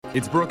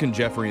It's Brooke and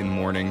Jeffrey in the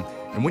morning,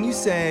 and when you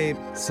say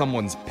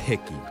someone's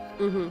picky,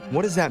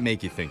 what does that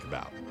make you think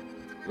about?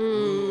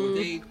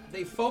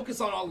 They focus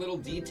on all little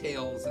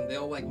details, and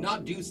they'll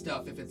not do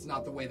stuff if it's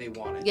not the way they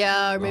want it.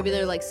 Yeah, or maybe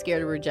they're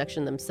scared of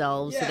rejection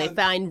themselves, so they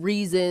find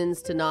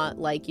reasons to not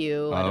like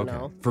you. I don't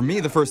know. For me,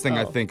 the first thing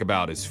I think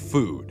about is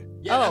food.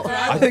 Yeah, that's what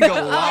I think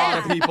a lot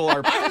of people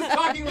are. I was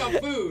talking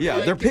about food.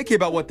 Yeah, they're picky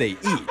about what they eat.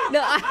 No,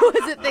 I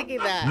wasn't thinking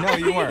that. No,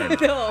 you weren't.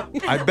 No.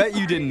 I bet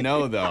you didn't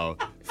know, though.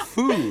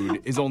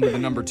 Food is only the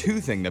number 2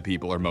 thing that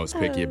people are most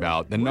picky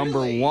about. The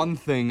number 1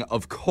 thing,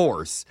 of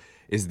course,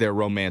 is their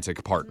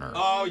romantic partner.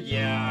 Oh,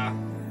 yeah.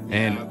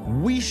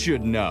 And we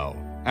should know.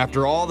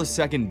 After all the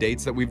second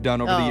dates that we've done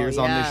over the years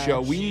on this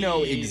show, we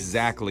know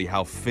exactly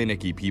how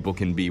finicky people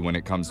can be when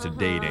it comes to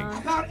dating.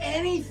 About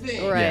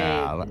anything. Right.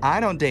 Yeah, I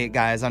don't date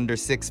guys under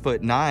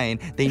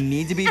 6'9". They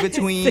need to be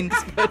between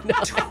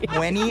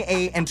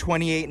 28 and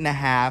 28 and a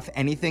half.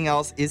 Anything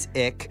else is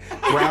ick.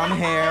 Brown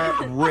hair,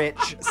 rich,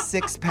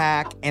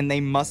 6-pack, and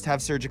they must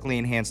have surgically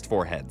enhanced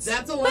foreheads.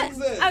 That's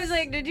Alexis. I was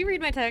like, did you read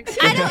my text?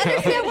 I don't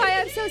understand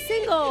why I'm so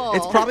single.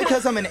 It's probably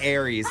because I'm an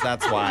Aries,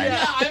 that's why.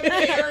 Yeah, I'm an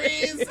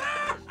Aries.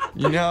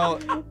 You know,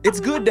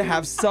 it's good to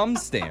have some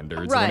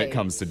standards when it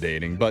comes to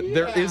dating, but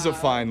there is a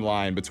fine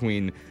line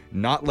between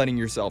not letting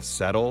yourself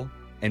settle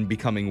and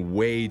becoming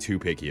way too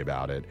picky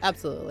about it.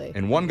 Absolutely.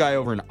 And one guy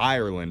over in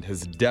Ireland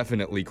has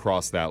definitely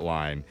crossed that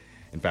line.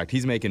 In fact,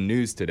 he's making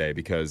news today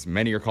because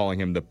many are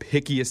calling him the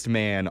pickiest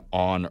man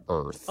on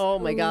earth. Oh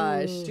my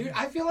gosh. Dude,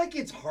 I feel like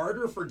it's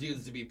harder for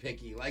dudes to be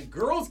picky.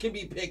 Girls can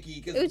be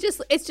picky because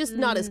It's just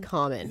not as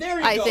common. There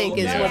you I go. think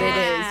is Yeah. what it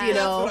is, you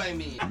know. That's what I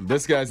mean.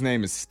 This guy's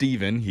name is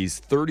Steven. He's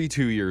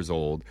 32 years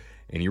old,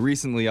 and he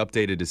recently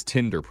updated his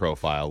Tinder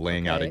profile,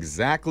 laying out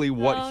exactly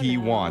what he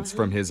wants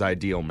from his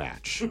ideal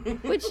match.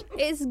 Which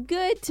is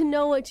good to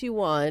know what you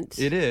want.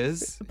 It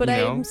is. But you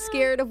know. I'm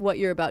scared of what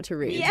you're about to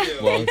read. Me too.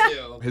 Well, Me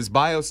too. his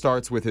bio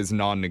starts with his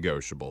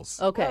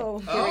non-negotiables. Okay,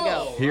 here we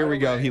go. Here we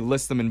go. right He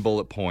lists them in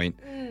bullet point.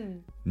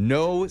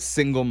 No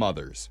single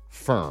mothers.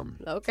 Firm.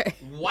 Okay.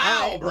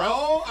 Wow,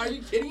 bro. Are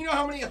you kidding? You know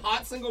how many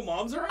hot single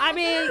moms are out I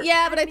mean, there?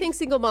 yeah, but I think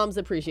single moms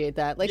appreciate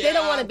that. They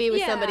don't want to be with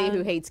Yeah. somebody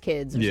who hates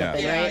kids or Yeah.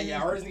 something, Yeah, right?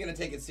 yeah, or isn't going to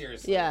take it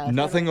seriously. Yeah.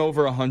 Nothing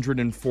over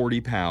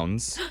 140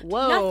 pounds.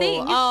 Whoa.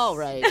 Nothing. All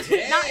right.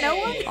 Not no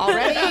one?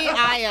 Already,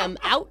 I am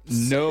out.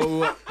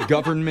 No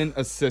government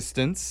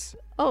assistance.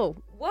 Oh,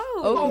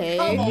 Whoa. okay.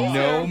 come on.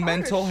 No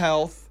mental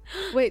health.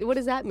 Wait, what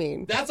does that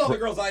mean? That's all the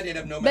girls I date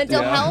have no Mental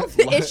Yeah. health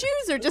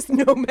issues or just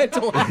no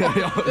mental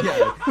health?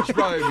 Yeah, you should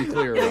probably be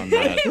clear on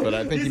that, but I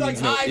think He's he like,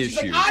 means no she's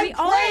issues. like, We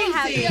all I'm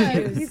have crazy.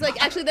 issues. He's like,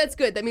 actually, that's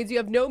good. That means you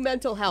have no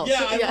mental health.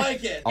 Yeah, I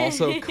like it.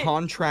 Also,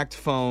 contract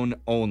phone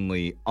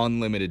only,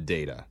 unlimited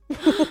data.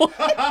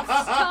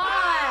 Stop.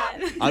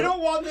 You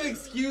don't want the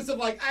excuse of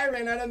I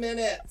ran out of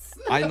minutes.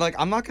 I'm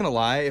not gonna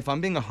lie, if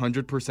I'm being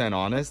 100%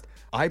 honest,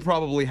 I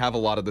probably have a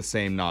lot of the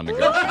same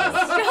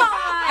non-negotiables.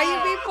 Are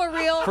you being for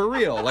real? For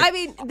real. I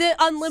mean, the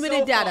unlimited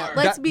So data. far.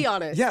 Let's That- be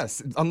honest.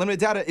 Yes, unlimited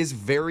data is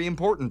very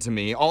important to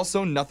me.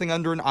 Also, nothing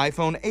under an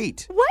iPhone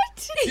 8. What?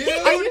 Dude.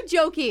 Are you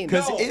joking?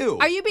 Because No. ew.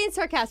 Are you being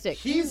sarcastic?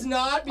 He's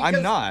not. Because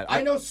I'm not.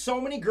 I know so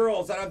many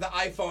girls that have the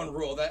iPhone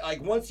rule that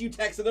once you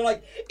text them, they're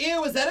like,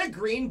 "Ew, is that a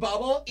green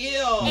bubble? Ew."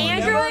 Never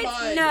Androids?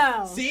 mind.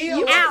 No. See,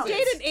 You Alexis.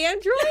 dated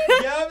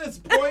Android? Yeah, it's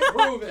point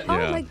proven. Oh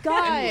Yeah. my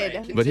god.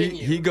 Anyway, But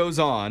continue. he goes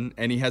on,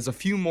 and he has a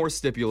few more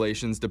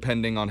stipulations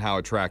depending on how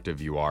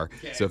attractive you are.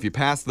 Okay. So if you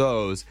pass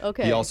those,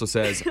 Okay. he also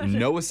says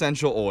no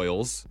essential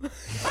oils. No,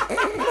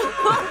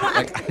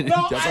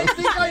 I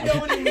think I know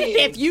what he means.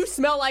 If you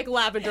smell like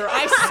lavender,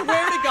 I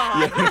swear to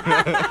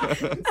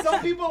God.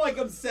 Some people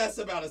obsess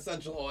about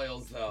essential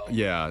oils, though.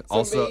 Yeah. So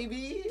also,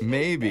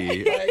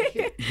 maybe.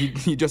 Like,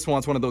 he just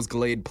wants one of those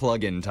Glade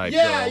plug-in type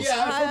yeah, girls.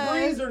 yeah.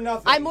 Febreze or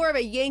nothing. I'm more of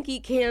a Yankee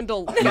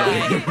Candle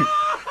guy.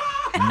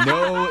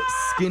 No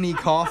skinny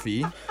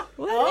coffee.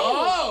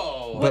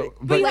 Oh.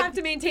 But You have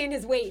to maintain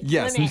his weight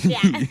yes, limit.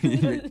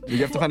 Yeah. you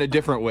have to find a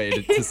different way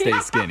to stay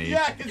skinny.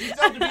 Yeah, because you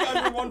have to be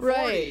under 140.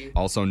 Right.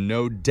 Also,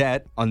 no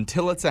debt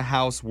until it's a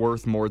house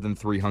worth more than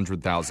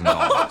 $300,000.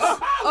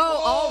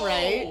 Oh, all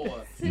right.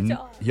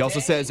 He also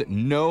says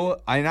no,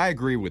 and I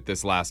agree with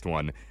this last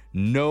one,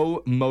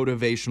 no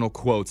motivational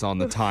quotes on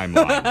the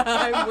timeline.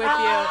 I'm with you.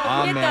 Get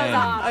those Amen.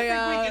 off. I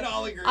think we can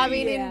all agree. I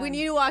mean, Yeah. when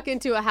you walk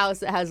into a house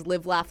that has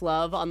live, laugh,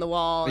 love on the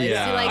wall, it's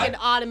Yeah. like an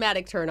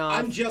automatic turn off.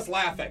 I'm just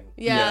laughing.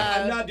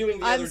 Yeah. I'm not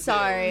doing the I'm other two.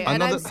 sorry. And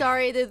Another- I'm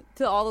sorry to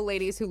all the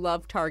ladies who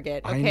love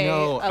Target, okay? I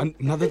know. Um,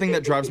 Another thing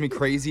that drives me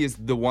crazy is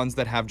the ones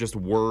that have just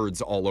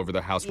words all over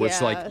the house where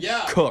it's like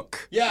Yeah.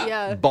 cook, Yeah.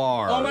 yeah.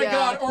 bar. Oh my Yeah.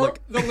 God! Or Look.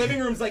 the living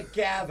room's like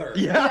gather.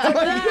 Yeah. It's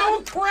like, no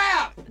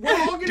crap. We're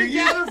all gonna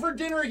gather for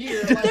dinner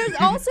here. Like, There's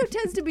also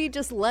tends to be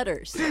just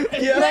letters.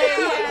 yeah.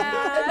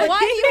 Why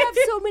do you have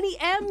so many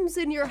M's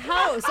in your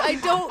house? I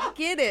don't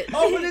get it.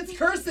 Oh, but it's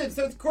cursive,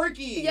 so it's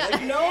quirky. Yeah.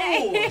 Like,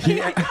 no.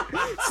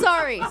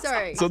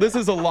 Sorry. So this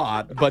is a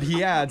lot, but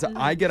he adds,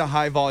 I get a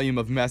high volume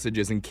of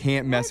messages and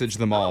can't message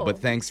them all, but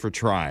thanks for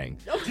trying.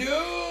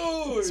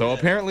 Dude. So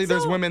apparently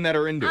there's women that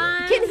are into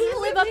it. Can he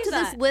live up to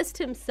believe this list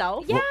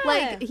himself? Yeah.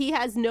 Like, he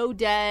has no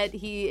debt.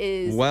 He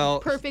is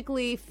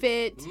perfectly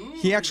fit.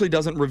 He actually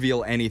doesn't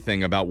reveal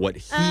anything about what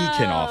he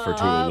can offer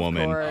to a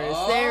woman. Of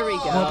course. There we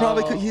go. Well,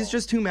 probably he's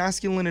just too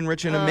masculine and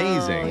rich and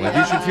amazing. Like,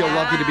 you should feel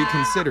lucky to be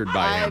considered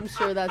by him. I'm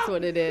sure that's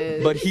what it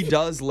is. But he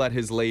does let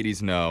his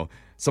ladies know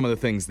some of the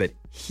things that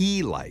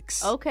he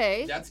likes.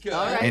 Okay. That's good.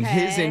 All right. And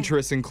his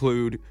interests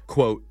include,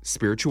 quote,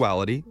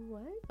 spirituality,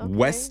 Okay.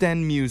 West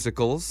End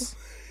musicals.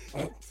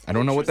 I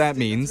don't know what that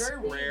means. It's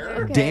very rare.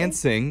 Okay.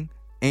 Dancing,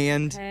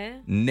 and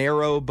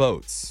narrow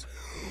boats.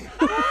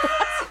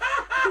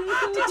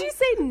 Did you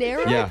say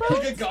narrow Yeah. boat?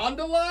 Like a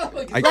gondola?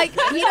 Like,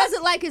 he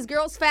doesn't like his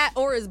girls fat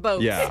or his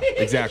boats. Yeah,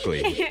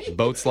 exactly.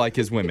 Boats like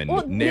his women.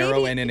 Well, narrow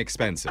maybe- and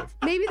inexpensive.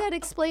 Maybe that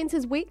explains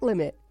his weight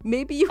limit.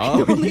 Maybe you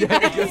can only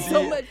have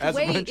so much has a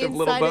weight bunch of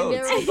little inside a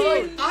boats. narrow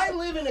boat. I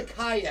live in a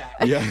kayak.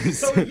 Yes.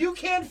 So you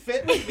can't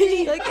fit with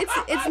me. Like,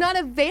 it's not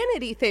a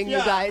vanity thing, you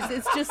guys.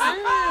 It's just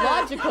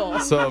logical.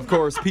 So, of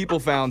course, people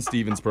found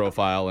Steven's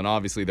profile, and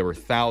obviously there were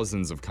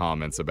thousands of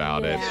comments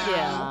about it.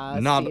 Yeah,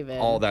 Not Steven.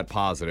 all that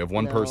positive.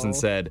 One No. person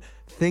said,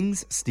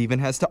 "Things Steven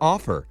has to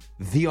offer.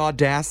 The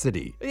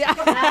audacity." Yeah.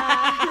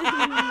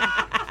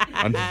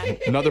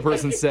 Another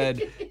person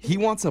said, "He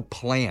wants a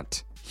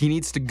plant. He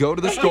needs to go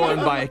to the store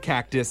and buy a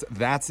cactus.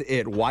 That's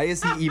it. Why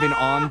is he even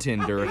on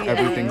Tinder if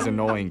everything's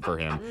annoying for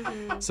him?"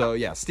 So,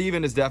 yeah,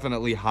 Steven is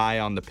definitely high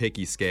on the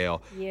picky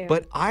scale. Yeah.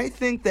 But I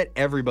think that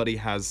everybody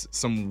has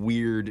some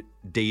weird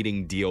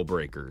dating deal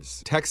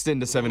breakers. Text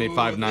into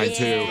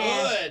 78592.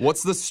 Good.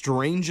 What's the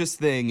strangest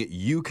thing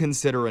you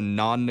consider a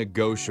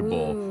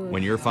non-negotiable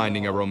when you're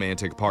finding a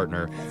romantic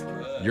partner?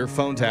 Your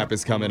phone tap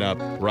is coming up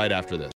right after this.